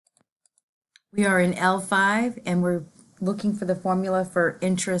We are in L5 and we're looking for the formula for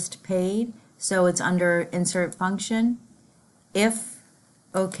interest paid. So it's under insert function, if,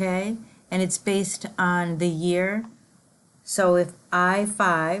 okay, and it's based on the year. So if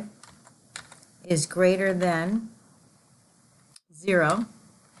I5 is greater than 0,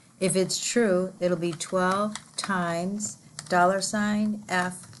 if it's true, it'll be 12 times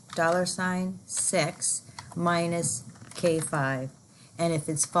 $F$6 minus K5. And if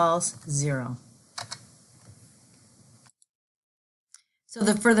it's false, 0.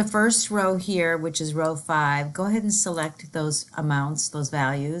 So for the first row here, which is row 5, go ahead and select those amounts, those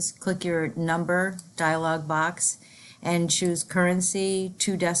values. Click your number dialog box and choose currency,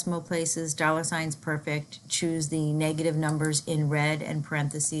 2 decimal places, $signs perfect. Choose the negative numbers in red and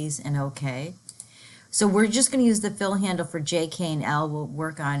parentheses and OK. So we're just going to use the fill handle for J, K, and L. We'll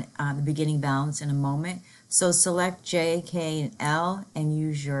work on the beginning balance in a moment. So select J, K, and L and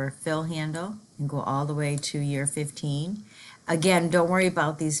use your fill handle and go all the way to year 15. Again, don't worry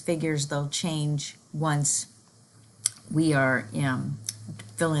about these figures. They'll change once we are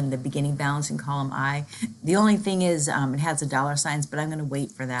fill in the beginning balance in column I. The only thing is it has the $signs, but I'm going to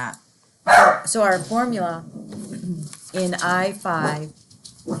wait for that. So our formula in I5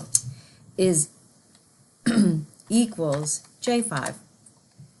 is equals J5,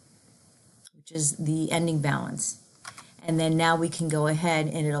 which is the ending balance. And then now we can go ahead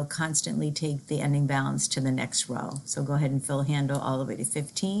and it'll constantly take the ending balance to the next row. So go ahead and fill handle all the way to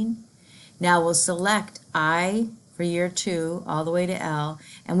 15. Now we'll select I for year 2 all the way to L,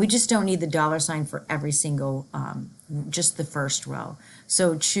 and we just don't need the $sign for every single, just the first row.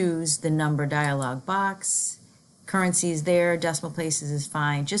 So choose the number dialog box, currency is there, decimal places is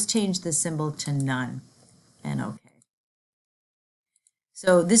fine, just change the symbol to none, and OK.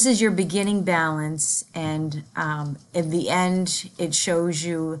 So this is your beginning balance, and at the end it shows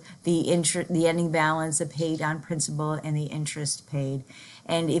you the ending balance, the paid on principal, and the interest paid.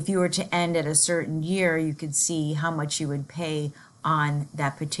 And if you were to end at a certain year, you could see how much you would pay on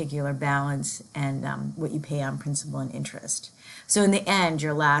that particular balance and what you pay on principal and interest. So in the end,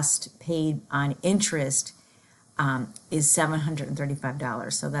 your last paid on interest is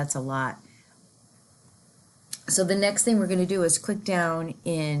 $735. So that's a lot. So the next thing we're going to do is click down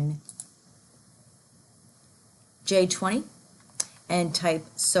in J20 and type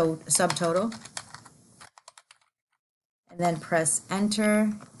subtotal, and then press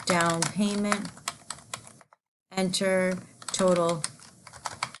enter, down payment, enter total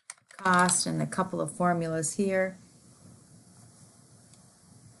cost, and a couple of formulas here.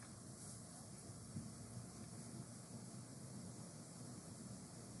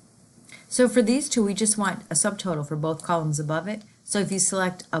 So for these two, we just want a subtotal for both columns above it. So if you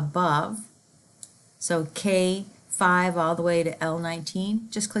select above, so K5 all the way to L19,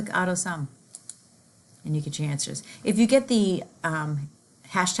 just click auto sum and you get your answers. If you get the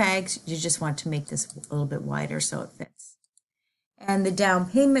hashtags, you just want to make this a little bit wider so it fits. And the down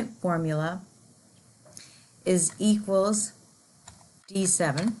payment formula is equals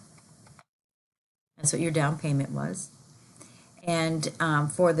D7. That's what your down payment was. And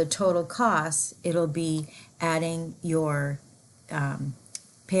for the total cost, it'll be adding your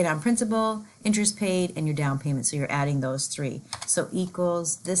paid on principal, interest paid, and your down payment. So you're adding those 3. So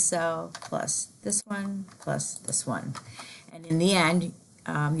equals this cell plus this one plus this one. And in the end,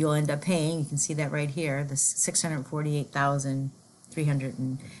 you'll end up paying, you can see that right here, the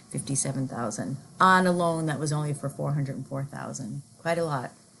 $648,357,000 on a loan that was only for $404,000. Quite a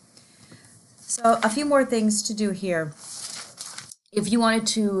lot. So a few more things to do here. If you wanted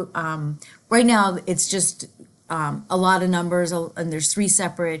to, right now it's just a lot of numbers, and there's 3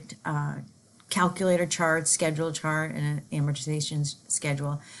 separate calculator charts, schedule chart, and an amortization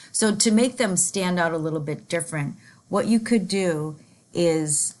schedule. So to make them stand out a little bit different, what you could do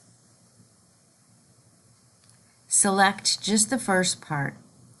is select just the first part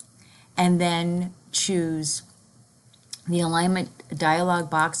and then choose the alignment dialog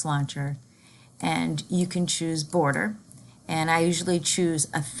box launcher, and you can choose border. And I usually choose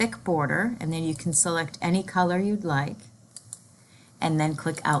a thick border, and then you can select any color you'd like and then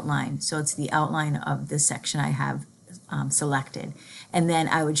click outline. So it's the outline of this section I have selected. And then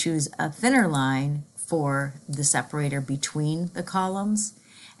I would choose a thinner line for the separator between the columns.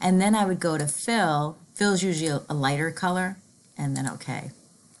 And then I would go to fill. Fill is usually a lighter color, and then OK.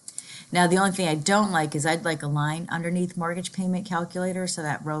 Now the only thing I don't like is I'd like a line underneath mortgage payment calculator, so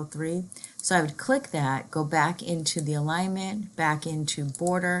that row 3. So I would click that, go back into the alignment, back into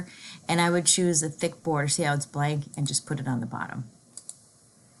border, and I would choose a thick border. See how it's blank, and just put it on the bottom.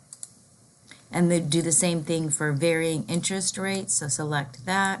 And they do the same thing for varying interest rates. So select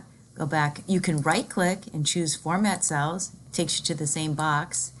that, go back. You can right click and choose Format Cells, takes you to the same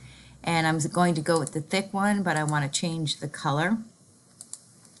box. And I'm going to go with the thick one, but I want to change the color.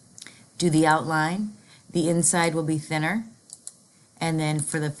 Do the outline. The inside will be thinner. And then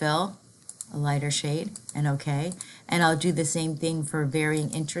for the fill, a lighter shade, and OK. And I'll do the same thing for varying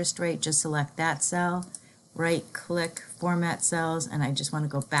interest rate. Just select that cell, right click, Format Cells, and I just want to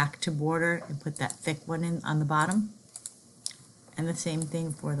go back to border and put that thick one in on the bottom. And the same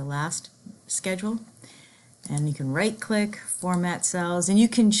thing for the last schedule. And you can right click, Format Cells, and you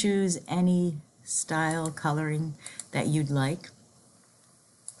can choose any style coloring that you'd like.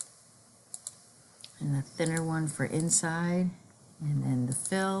 And a thinner one for inside, and then the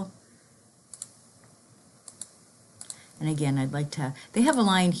fill. And again, I'd like to, they have a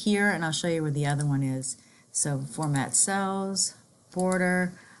line here, and I'll show you where the other one is. So Format Cells,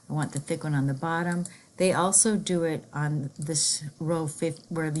 border, I want the thick one on the bottom. They also do it on this row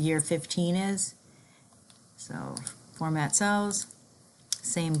where the year 15 is. So Format Cells,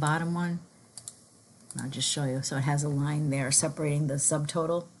 same bottom one. I'll just show you. So it has a line there separating the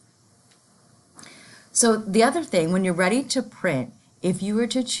subtotal. So the other thing, when you're ready to print, if you were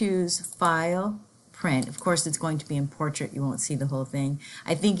to choose File, Print, of course it's going to be in portrait, you won't see the whole thing.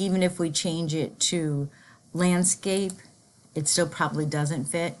 I think even if we change it to landscape, it still probably doesn't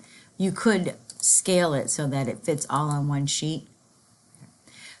fit. You could scale it so that it fits all on one sheet.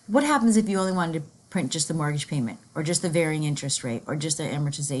 What happens if you only wanted to print just the mortgage payment, or just the varying interest rate, or just the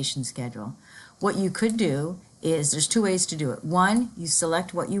amortization schedule? What you could do is, there's two ways to do it. One, you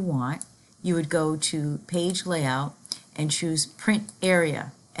select what you want. You would go to Page Layout and choose Print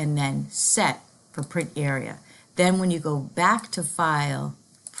Area, and then Set for print area. Then when you go back to File,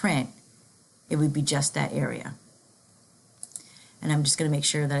 Print, it would be just that area. And I'm just going to make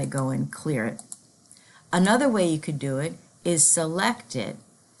sure that I go and clear it. Another way you could do it is select it.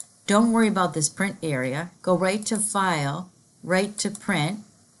 Don't worry about this print area. Go right to File, right to Print.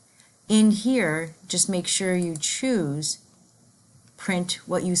 In here, just make sure you choose Print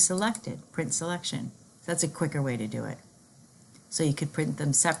what you selected, Print Selection. That's a quicker way to do it. So you could print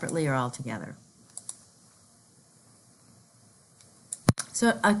them separately or all together.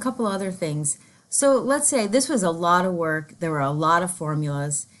 So a couple other things. So let's say this was a lot of work, there were a lot of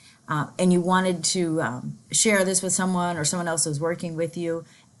formulas, and you wanted to share this with someone, or someone else was working with you,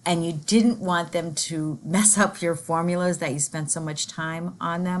 and you didn't want them to mess up your formulas that you spent so much time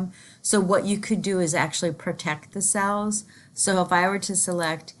on them. So what you could do is actually protect the cells. So if I were to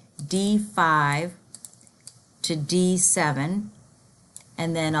select D5 to D7,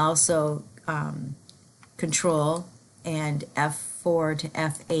 and then also Control and F4 to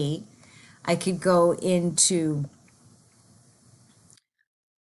F8, I could go into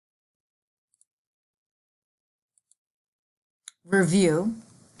Review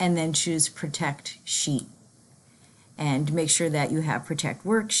and then choose Protect Sheet, and make sure that you have Protect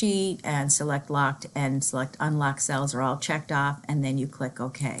Worksheet and select Locked and select Unlock Cells are all checked off, and then you click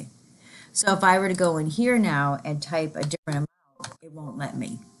OK. So if I were to go in here now and type a different amount, it won't let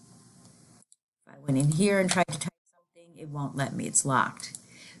me. If I went in here and tried to type something, it won't let me. It's locked.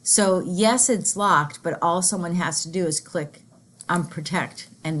 So yes, it's locked, but all someone has to do is click Unprotect,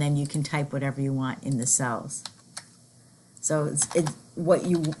 and then you can type whatever you want in the cells. So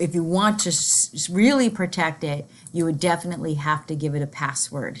if you want to really protect it, you would definitely have to give it a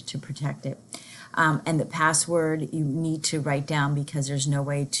password to protect it. And the password you need to write down, because there's no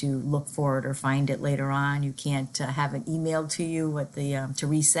way to look for it or find it later on. You can't have it emailed to you with the to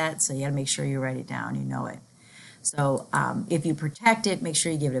reset, so you got to make sure you write it down, you know it. So if you protect it, make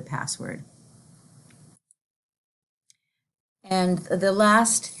sure you give it a password. And the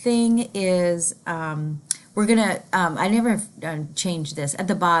last thing is we're going to, I never changed this. At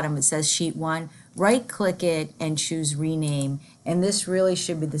the bottom it says Sheet 1. Right click it and choose Rename. And this really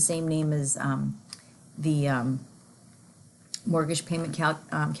should be the same name as the mortgage payment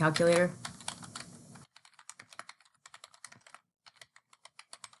calculator.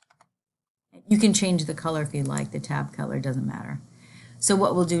 You can change the color if you like, the tab color, doesn't matter. So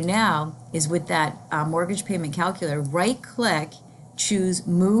what we'll do now is with that mortgage payment calculator, right click, choose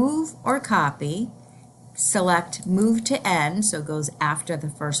Move or Copy, select Move to End, so it goes after the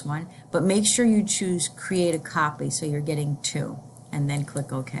first one, but make sure you choose Create a Copy so you're getting 2, and then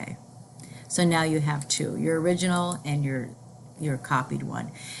click OK. So now you have 2, your original and your copied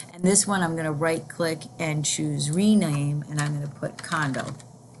one. And this one I'm going to right click and choose Rename, and I'm going to put Condo.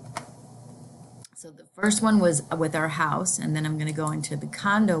 So the first one was with our house, and then I'm going to go into the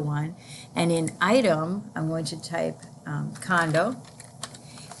condo one, and in Item I'm going to type condo,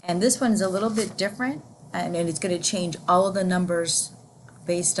 and this one's a little bit different, and it's going to change all of the numbers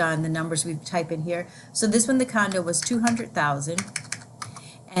based on the numbers we've typed in here. So this one, the condo was $200,000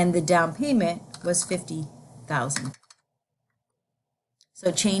 and the down payment was $50,000. So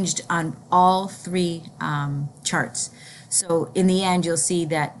it changed on all three charts. So in the end, you'll see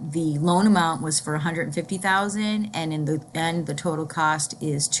that the loan amount was for $150,000, and in the end, the total cost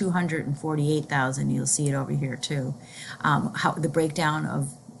is $248,000. You'll see it over here too. How the breakdown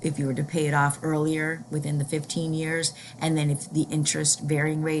of if you were to pay it off earlier within the 15 years, and then if the interest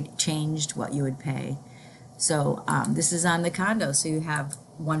bearing rate changed, what you would pay. So this is on the condo. So you have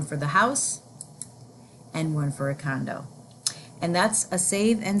one for the house and one for a condo. And that's a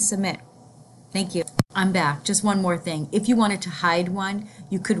save and submit. Thank you. I'm back. Just one more thing. If you wanted to hide one,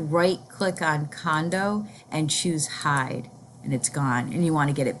 you could right-click on condo and choose hide, and it's gone. And you want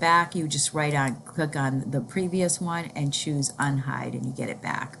to get it back, you just click on the previous one and choose unhide, and you get it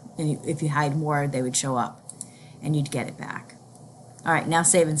back. And if you hide more, they would show up, and you'd get it back. All right, now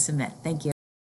save and submit. Thank you.